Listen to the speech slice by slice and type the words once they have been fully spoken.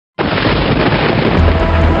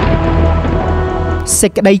សេ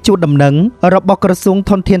ចក្តីជួលដំណឹងរបស់ក្រសួង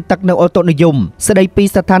ធនធានទឹកនៅអូតូនិយមស្តីពី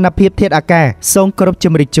ស្ថានភាពធាតុអាកាសសូមគោរព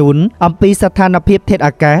ជំរាបជូនអំពីស្ថានភាពធាតុ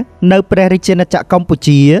អាកាសនៅព្រះរាជាណាចក្រកម្ពុ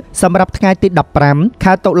ជាសម្រាប់ថ្ងៃទី15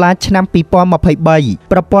ខែតុលាឆ្នាំ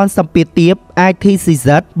2023ប្រព័ន្ធសម្ពាធទាប ITCZ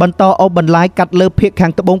បន្តអូសបន្លាយកាត់លើភាគខា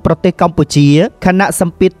ងត្បូងប្រទេសកម្ពុជាខណៈស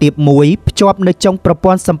ម្ពាធទាបមួយភ្ជាប់នៅចុងប្រ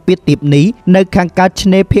ព័ន្ធសម្ពាធទាបនេះនៅខាងកើតឆ្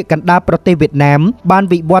នេរភាគកណ្ដាលប្រទេសវៀតណាមបាន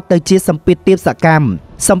វិវត្តទៅជាសម្ពាធទាបសកម្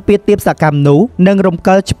មសម្ពាធទាបសកម្មនោះនឹងរំ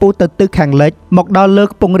កិលឆ្ពោះទៅទិសខាងលិចមកដល់លើ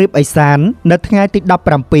ខ្ពង់រាបឦសាននៅថ្ងៃទី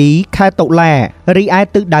17ខែតុលារីឯ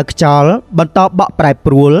ទិសដៅខ្យល់បន្តបក់ប្រែ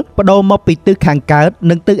ប្រួលបដូរមកពីទិសខាងកើត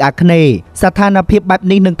និងទិសអាគ្នេយ៍ស្ថានភាពបែប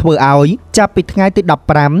នេះនឹងធ្វើឲ្យចាប់ពីថ្ងៃទី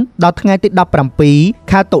15ដល់ថ្ងៃទី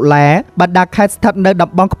17ខែតុលាបណ្ដាខេត្តស្ថិតនៅតំ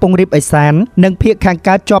បន់ខ្ពង់រាបឦសាននិងភាគខាង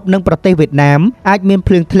កើតជាប់នឹងប្រទេសវៀតណាមអាចមាន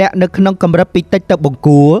ភ្លៀងធ្លាក់នៅក្នុងកម្រិតពីតិចទៅបង្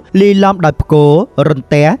គួរលាយឡំដោយផ្គររន្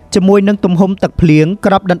ទះជាមួយនឹងទំហំទឹកភ្លៀង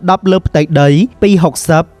ក្របដណ្ដប់លើផ្ទៃដីពី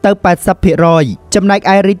60ទៅ 80% ចំណែក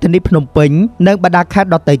ឯរាជធានីភ្នំពេញនិងបណ្ដាខេត្ត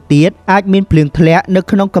ដទៃទៀតអាចមានភ្លៀងធ្លាក់នៅ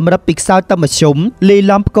ក្នុងកម្រិតពីខ្សោយទៅមធ្យមលាយ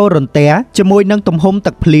ឡំផ្គររន្ទះជាមួយនឹងទំហំ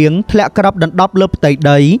ទឹកភ្លៀងធ្លាក់ក្របដណ្ដប់លើផ្ទៃ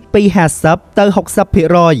ដីពី50ទៅ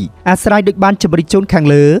 60% អាស្រ័យដូចបានជម្រាបជូនខាង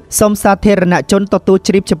លើសូមសាធារណជនទទួល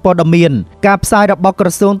ជ្រាបព័ត៌មានការផ្សាយរបស់ក្រ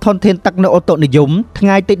សួងធនធានទឹកនៅអូតូនិយមថ្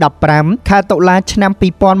ងៃទី15ខែតុលាឆ្នាំ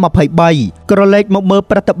2023ក្រឡេកមកមើល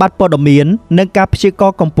ប្រតិបត្តិព័ត៌មាននិងការព្យាក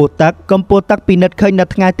រណ៍កម្ពស់ទឹកពិនិត្យឃើញនៅ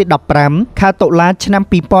ថ្ងៃទី15ខែតុលាឆ្នាំ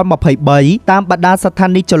2023តាមបណ្ដាស្ថា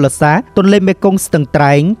នីយជលសាស្ត្រទន្លេមេគង្គស្ទឹងត្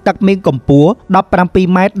រែងទឹកមានកម្ពស់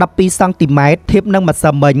17ម៉ែត្រ12សង់ទីម៉ែត្រធៀបនឹងម្សិ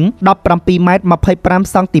លមិញ17ម៉ែត្រ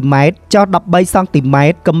25សង់ទីម៉ែត្រចុះ13សង់ទីម៉ែ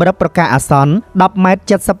ត្រកម្រិតប្រកាសអាសន្ន10ម៉ែត្រ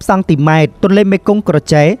70សង់ទីម៉ែត្រទន្លេមេគង្គក្រ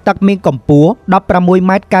ចេះទឹកមានកម្ពស់16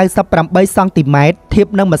ម៉ែត្រ98សង់ទីម៉ែត្រធៀប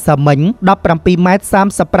នឹងម្សិលមិញ17ម៉ែត្រ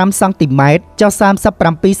35សង់ទីម៉ែត្រចុះ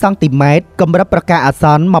37សង់ទីម៉ែត្រកម្រិតប្រកាសអាស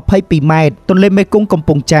ន្ន22ម៉ែត្រទន្លេមេគង្គកំព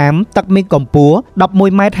ង់ចាមទឹកមានកម្ពស់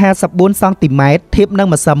11ម៉ែត្រ54សង់ទីម៉ែត្រធៀបនឹង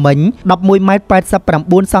ម្សិលមិញ11ម៉ែត្រ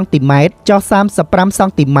89សង់ទីម៉ែត្រចុះ35ស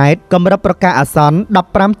ង់ទីម៉ែត្រកម្រិតប្រកាសអាសន្ន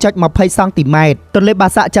15.20សង់ទីម៉ែត្រទន្លេបា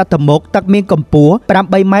សាក់ចតុមុខទឹកមានកម្ពស់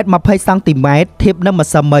8ម៉ែត្រ20សង់ទីម៉ែត្រធៀបនឹងម្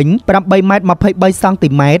សិលមិញ8ម៉ែត្រ23សង់ទី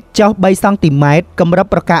ម៉ែត្រចុះ3សង់ទីម៉ែត្រកម្រិត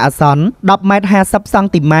ប្រកាសអាសន្ន10ម៉ែត្រ50សង់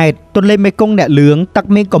ទីម៉ែត្រទន្លេមេគង្គអ្នកលឿងទឹក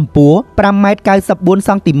មានកម្ពស់5ម៉ែត្រ94ស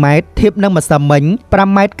ង់ទីម៉ែត្រធៀបនឹងម្សិលមិញ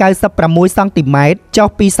5ម៉ែត្រ96សង់ទីម៉ែត្រចុះ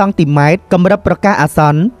2សង់ទីម៉ែត្រកម្រិតប្រកាសអាស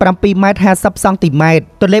ន្ន7ម៉ែត្រ50សង់ទីម៉ែត្រ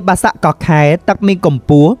ទន្លេបាសាក់កោះខែទឹកមានកម្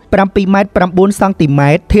ពស់7ម៉ែត្រ9សង់ទីម៉ែ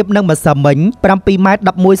ត្រធៀបនឹងម្សិលមិញ7ម៉ែត្រ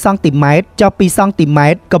11សង់ទីម៉ែត្រចុះ2សង់ទីម៉ែ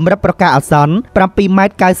ត្រកម្រិតប្រកាសអាសន្ន7ម៉ែ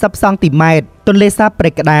ត្រ90សង់ទីម៉ែត្រទន្លេសាបព្រែ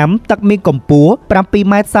កក្តាមទឹកមានកម្ពស់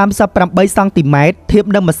7ម៉ែត្រ38សង់ទីម៉ែត្រធៀប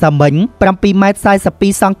នឹងម្សិលមិញ7ម៉ែត្រ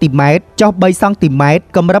42សង់ទីម៉ែត្រចុះ3សង់ទីម៉ែត្រ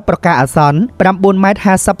កម្រិតប្រកាសអាសន្ន9ម៉ែត្រ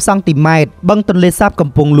50សង់ទីម៉ែត្របឹងទន្លេសាបកំ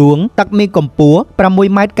ពង់ហ្លួងទឹកមានកម្ពស់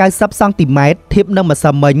6ម៉ែត្រ90សង់ទីម៉ែត្រធៀបនឹងម្សិ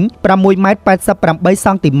លមិញ6ម៉ែត្រ88ស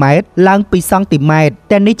ង់ទីម៉ែត្រឡើង2សង់ទីម៉ែត្រ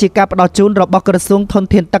តែនេះជាការផ្ដល់ជូនរបស់ក្រសួងធន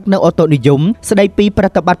ធានទឹកនៅអូតូនិយមស្ដីពីប្រ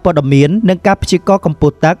តិបត្តិព័ត៌មាននិងការព្យាករណ៍កម្ព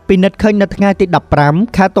ស់ទឹកពិនិត្យឃើញនៅថ្ងៃទី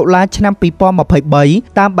15ខែតុលាឆ្នាំ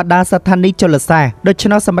2023តាមបណ្ដាស្ថានីយជលសាស្ត្រដូច្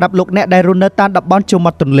នោះសម្រាប់លោកអ្នកដែលរស់នៅតាមតំបន់ជួរ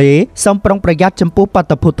មាត់ទន្លេសូមប្រុងប្រយ័ត្នចំពោះបា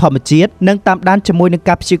តុភូតធម្មជាតិនិងតាមដានជាមួយនឹង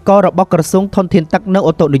ការព្យាករណ៍របស់ក្រសួងធនធានទឹកនៅ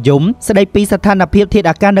អូតូនិយមស្ដីពីស្ថានភាពធាតុ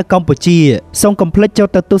អាកាសនៅកម្ពុជាសូមកុំភ្លេចចូល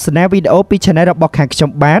ទៅទស្សនាវីដេអូពី Channel របស់ខាងខ្ញុំ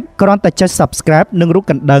បាទគ្រាន់តែចុច Subscribe និងរូប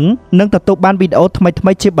កណ្ដឹងនឹងទទួលបានវីដេអូថ្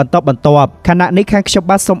មីៗជាបន្តបន្ទាប់ខណៈនេះខាងខ្ញុំ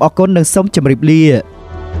បាទសូមអរគុណនិងសូមជម្រាបលា